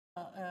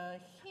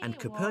And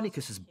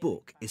Copernicus's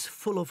book is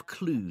full of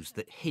clues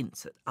that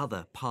hint at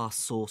other past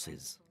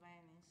sources.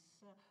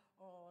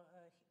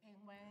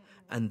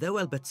 And though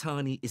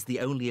al-Battani is the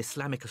only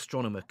Islamic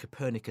astronomer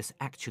Copernicus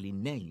actually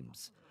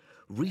names,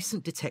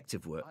 recent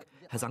detective work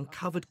has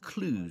uncovered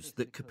clues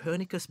that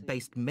Copernicus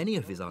based many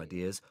of his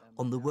ideas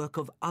on the work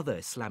of other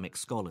Islamic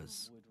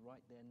scholars.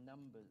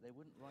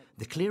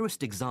 The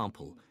clearest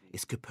example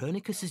is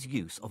Copernicus's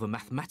use of a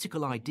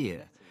mathematical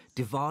idea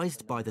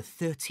devised by the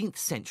 13th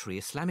century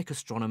Islamic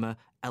astronomer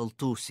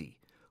al-Tusi,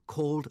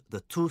 called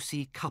the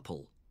Tūsī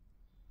couple.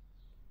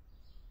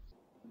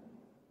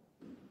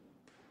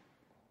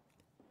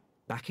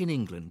 Back in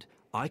England,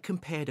 I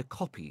compared a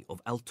copy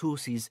of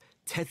al-Tusi's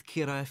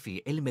Tadhkirah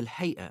fi Ilm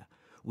al-Hay'a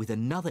with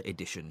another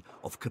edition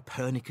of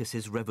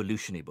Copernicus's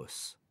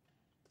Revolutionibus.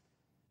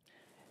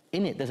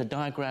 In it, there's a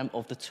diagram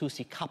of the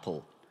Tūsī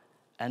couple,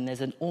 and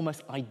there's an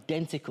almost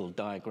identical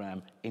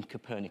diagram in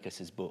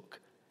Copernicus's book,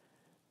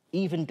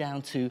 even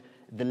down to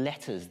the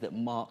letters that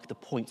mark the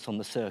points on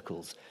the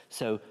circles.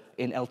 So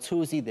in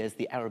al-Tusi, there's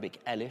the Arabic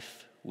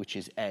alif, which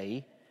is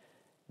A,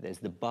 there's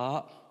the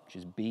ba, which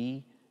is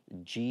B, the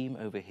Jim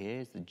over here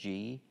is the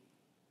G,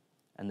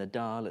 and the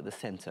dal at the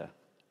center,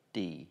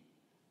 D.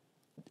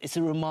 It's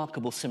a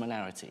remarkable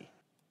similarity.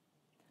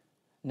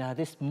 Now,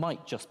 this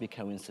might just be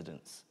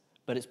coincidence,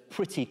 but it's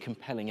pretty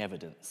compelling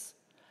evidence.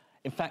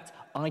 In fact,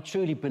 I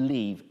truly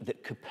believe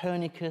that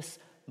Copernicus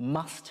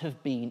must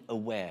have been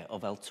aware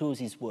of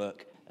al-Tusi's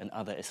work and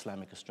other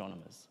Islamic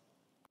astronomers.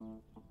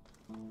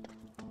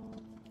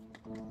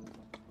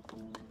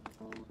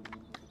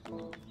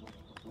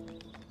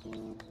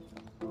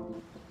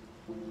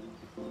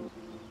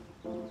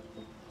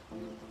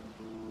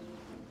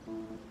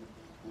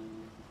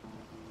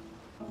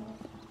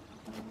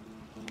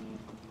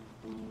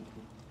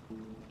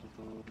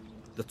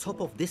 The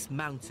top of this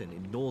mountain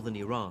in northern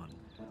Iran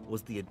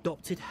was the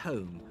adopted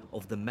home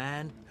of the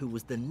man who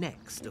was the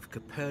next of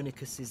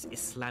Copernicus's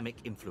Islamic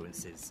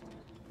influences,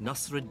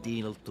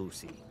 Nasiruddin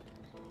Tusi.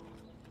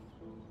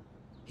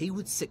 He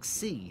would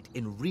succeed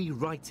in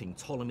rewriting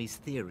Ptolemy's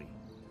theory,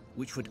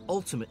 which would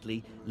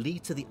ultimately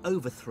lead to the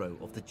overthrow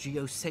of the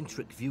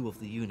geocentric view of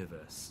the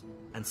universe,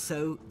 and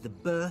so the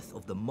birth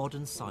of the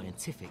modern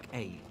scientific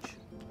age.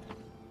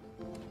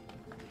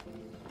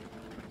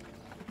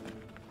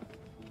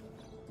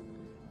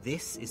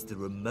 This is the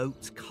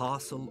remote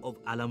castle of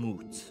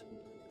Alamut,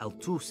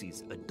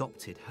 al-Tusi's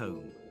adopted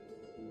home.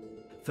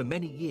 For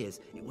many years,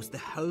 it was the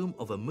home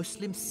of a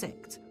Muslim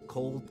sect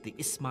called the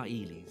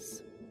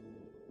Ismailis.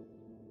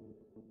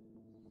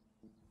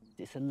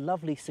 It's a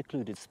lovely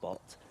secluded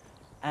spot,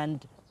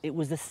 and it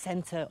was the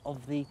center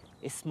of the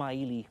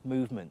Ismaili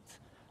movement.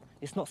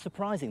 It's not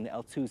surprising that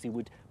al-Tusi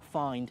would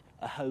find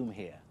a home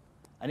here.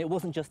 And it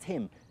wasn't just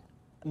him.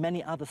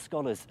 Many other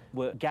scholars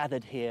were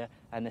gathered here,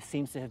 and there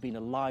seems to have been a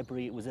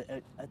library. It was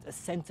a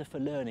center for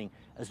learning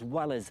as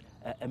well as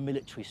a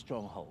military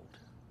stronghold.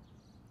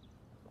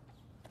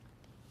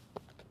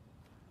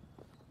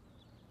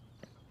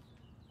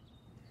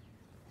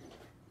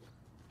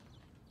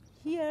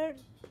 Here,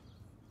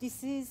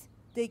 this is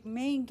the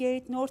main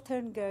gate,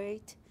 northern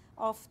gate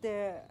of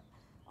the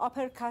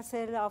upper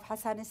castle of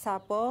Hasan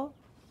Sabba.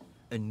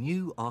 A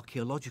new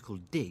archaeological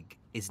dig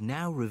is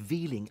now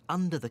revealing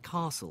under the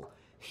castle,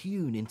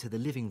 hewn into the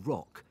living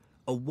rock,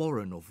 a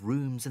warren of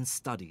rooms and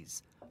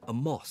studies, a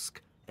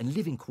mosque and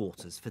living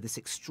quarters for this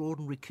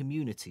extraordinary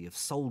community of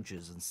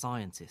soldiers and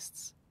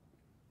scientists.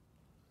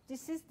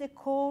 This is the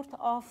court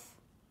of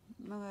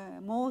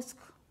mosque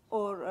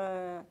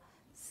or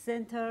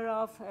center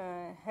of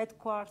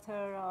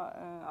headquarters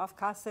of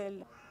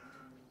castle.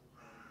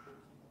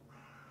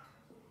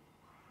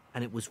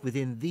 And it was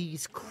within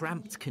these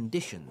cramped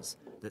conditions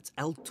that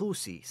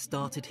al-Tusi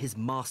started his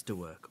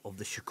masterwork of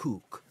the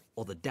shukuk,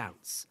 or the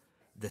doubts,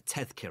 the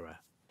Tadhkirah.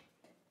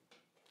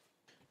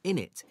 In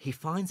it, he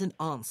finds an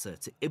answer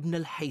to Ibn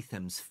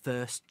al-Haytham's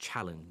first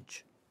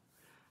challenge: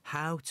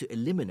 how to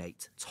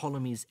eliminate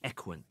Ptolemy's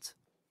equant.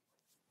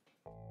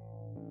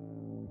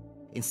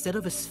 Instead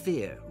of a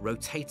sphere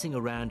rotating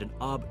around an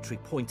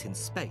arbitrary point in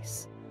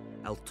space,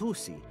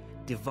 al-Tusi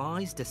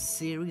devised a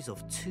series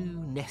of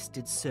two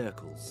nested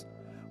circles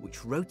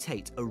which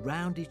rotate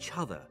around each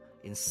other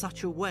in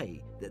such a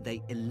way that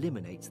they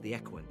eliminate the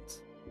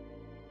equant.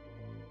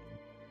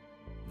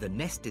 The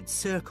nested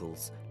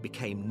circles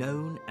became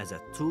known as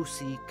a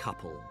Tūsī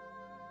couple.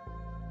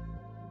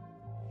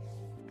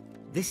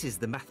 This is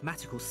the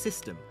mathematical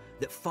system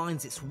that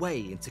finds its way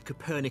into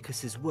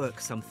Copernicus's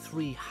work some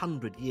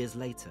 300 years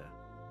later.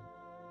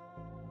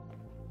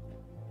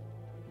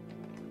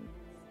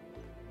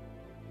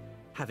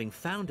 Having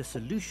found a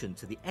solution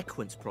to the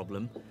equant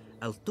problem,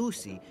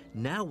 al-Tusi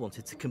now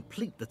wanted to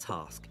complete the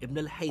task Ibn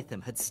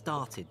al-Haytham had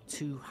started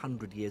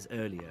 200 years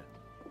earlier,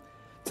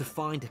 to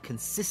find a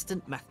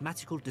consistent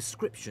mathematical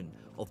description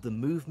of the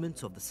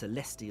movement of the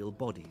celestial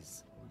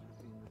bodies.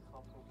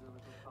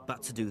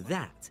 But to do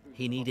that,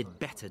 he needed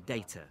better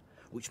data,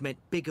 which meant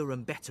bigger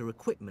and better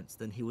equipment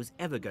than he was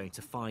ever going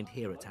to find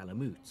here at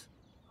Alamut.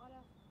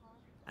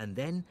 And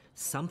then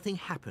something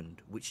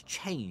happened which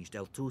changed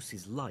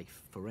al-Tusi's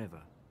life forever.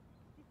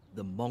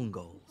 The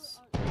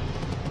Mongols.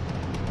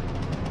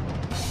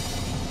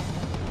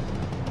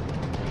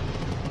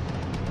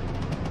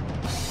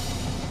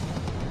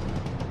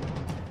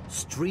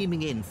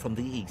 Streaming in from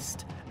the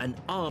east, an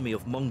army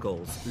of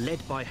Mongols,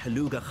 led by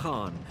Haluga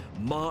Khan,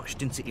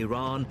 marched into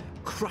Iran,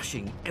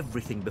 crushing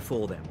everything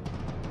before them.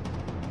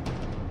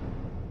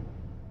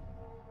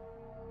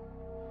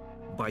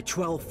 By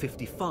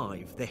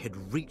 1255, they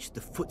had reached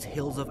the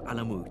foothills of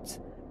Alamut,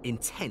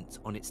 intent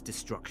on its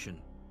destruction.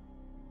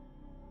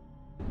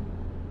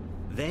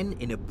 Then,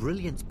 in a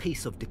brilliant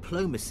piece of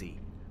diplomacy,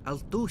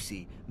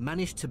 al-Tusi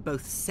managed to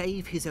both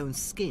save his own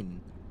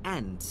skin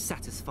and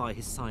satisfy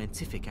his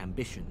scientific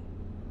ambition.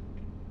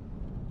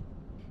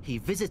 He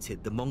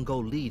visited the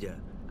Mongol leader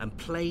and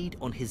played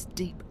on his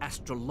deep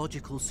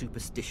astrological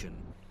superstition.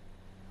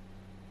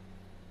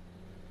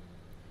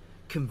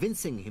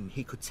 Convincing him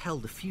he could tell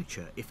the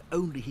future if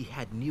only he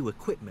had new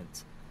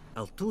equipment,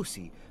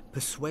 al-Tusi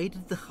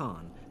persuaded the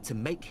Khan to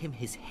make him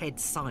his head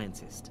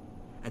scientist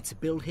and to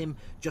build him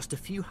just a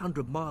few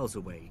hundred miles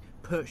away,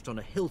 perched on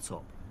a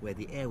hilltop where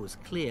the air was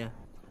clear,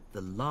 the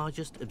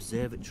largest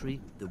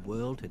observatory the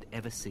world had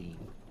ever seen.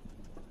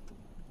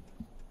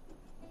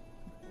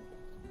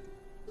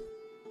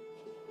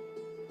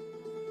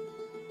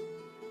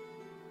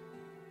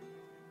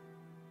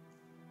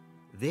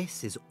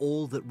 This is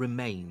all that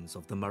remains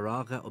of the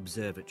Marja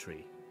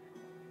Observatory.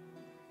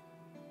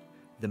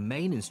 The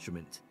main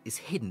instrument is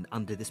hidden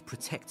under this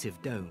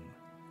protective dome.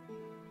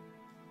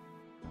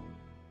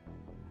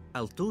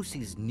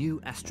 Al-Tusi's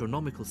new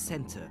astronomical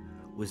center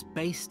was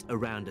based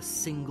around a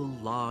single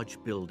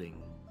large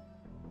building.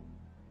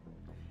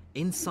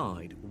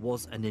 Inside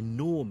was an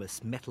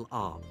enormous metal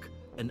arc,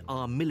 an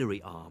armillary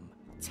arm,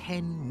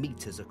 10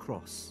 meters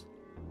across.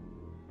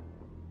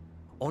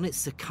 On its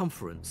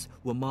circumference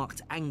were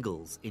marked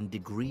angles in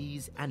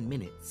degrees and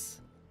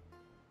minutes.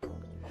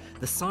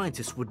 The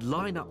scientists would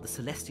line up the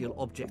celestial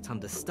object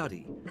under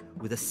study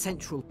with a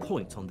central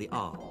point on the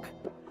arc,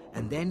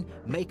 and then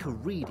make a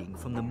reading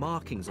from the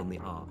markings on the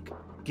arc,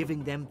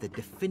 giving them the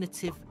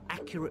definitive,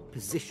 accurate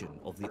position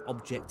of the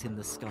object in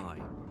the sky.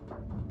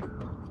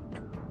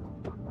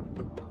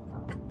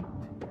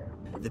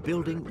 The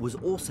building was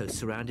also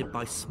surrounded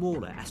by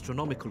smaller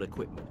astronomical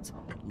equipment,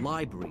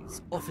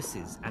 libraries,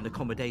 offices, and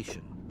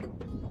accommodation.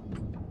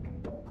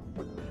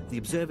 The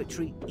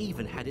observatory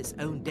even had its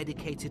own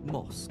dedicated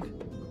mosque.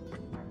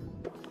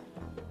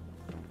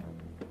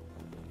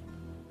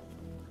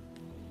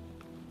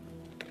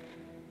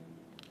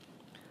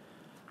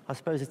 I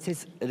suppose it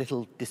is a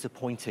little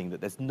disappointing that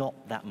there's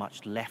not that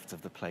much left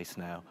of the place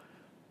now.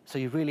 So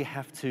you really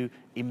have to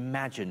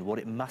imagine what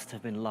it must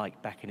have been like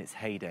back in its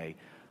heyday.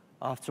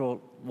 After all,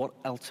 what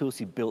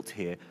al-Tusi built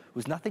here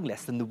was nothing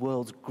less than the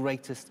world's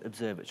greatest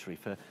observatory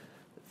for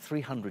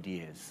 300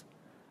 years.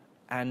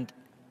 And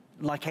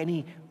like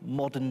any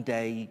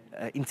modern-day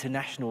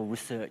international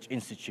research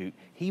institute,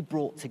 he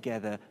brought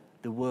together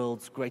the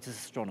world's greatest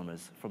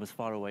astronomers from as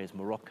far away as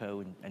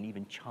Morocco and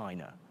even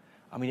China.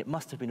 I mean, it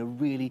must have been a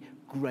really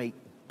great,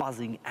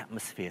 buzzing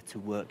atmosphere to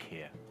work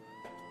here.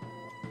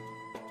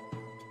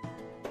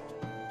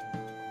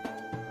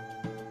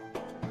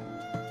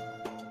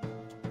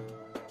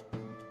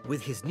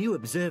 With his new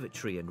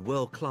observatory and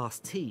world-class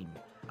team,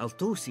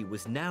 al-Tusi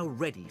was now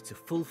ready to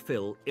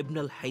fulfill Ibn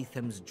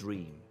al-Haytham's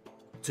dream,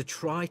 to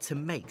try to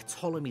make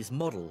Ptolemy's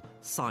model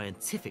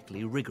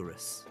scientifically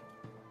rigorous.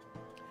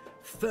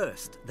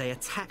 First, they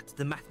attacked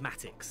the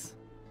mathematics.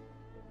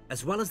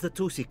 As well as the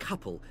Tūsī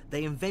couple,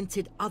 they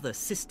invented other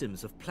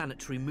systems of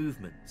planetary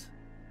movement.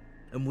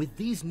 And with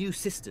these new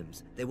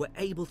systems, they were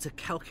able to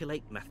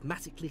calculate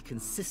mathematically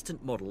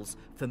consistent models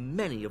for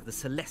many of the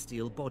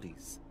celestial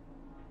bodies.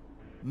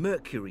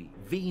 Mercury,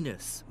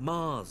 Venus,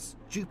 Mars,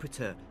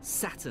 Jupiter,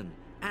 Saturn,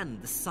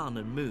 and the Sun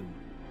and Moon.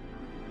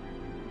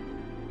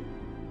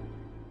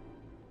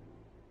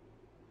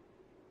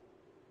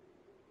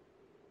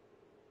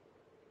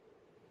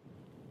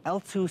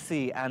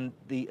 Al-Tusi and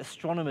the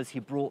astronomers he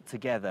brought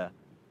together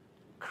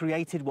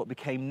created what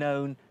became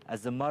known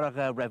as the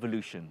Marja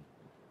Revolution,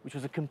 which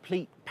was a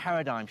complete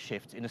paradigm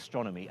shift in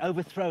astronomy,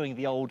 overthrowing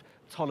the old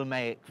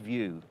Ptolemaic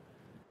view.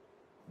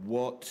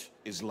 What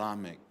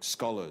Islamic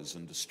scholars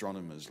and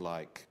astronomers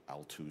like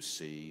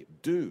al-Tusi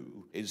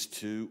do is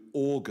to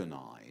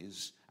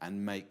organize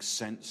and make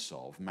sense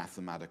of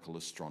mathematical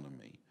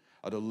astronomy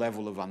at a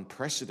level of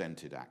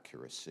unprecedented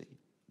accuracy,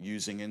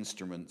 using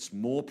instruments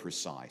more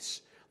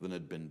precise than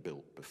had been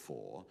built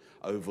before,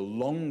 over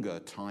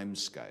longer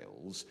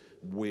timescales,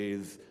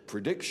 with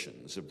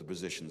predictions of the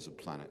positions of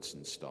planets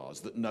and stars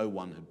that no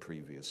one had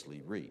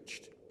previously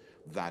reached.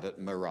 That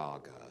at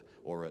Marja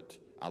or at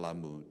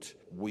Alamut,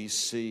 we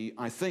see,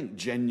 I think,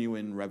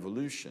 genuine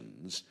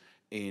revolutions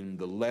in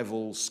the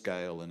level,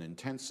 scale, and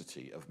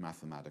intensity of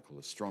mathematical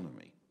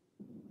astronomy.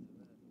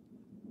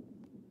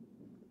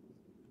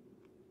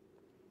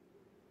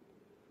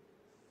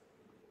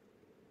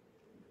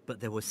 But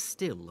there was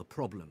still a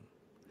problem.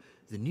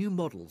 The new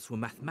models were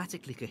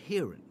mathematically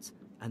coherent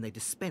and they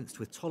dispensed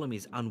with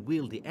Ptolemy's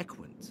unwieldy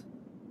equant.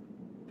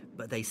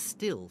 But they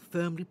still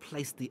firmly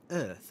placed the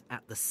Earth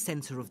at the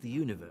centre of the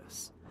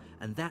universe,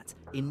 and that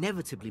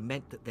inevitably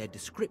meant that their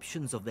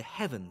descriptions of the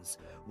heavens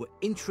were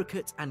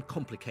intricate and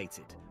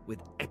complicated, with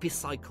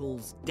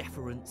epicycles,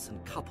 deferents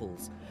and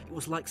couples. It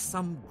was like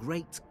some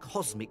great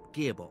cosmic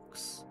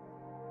gearbox.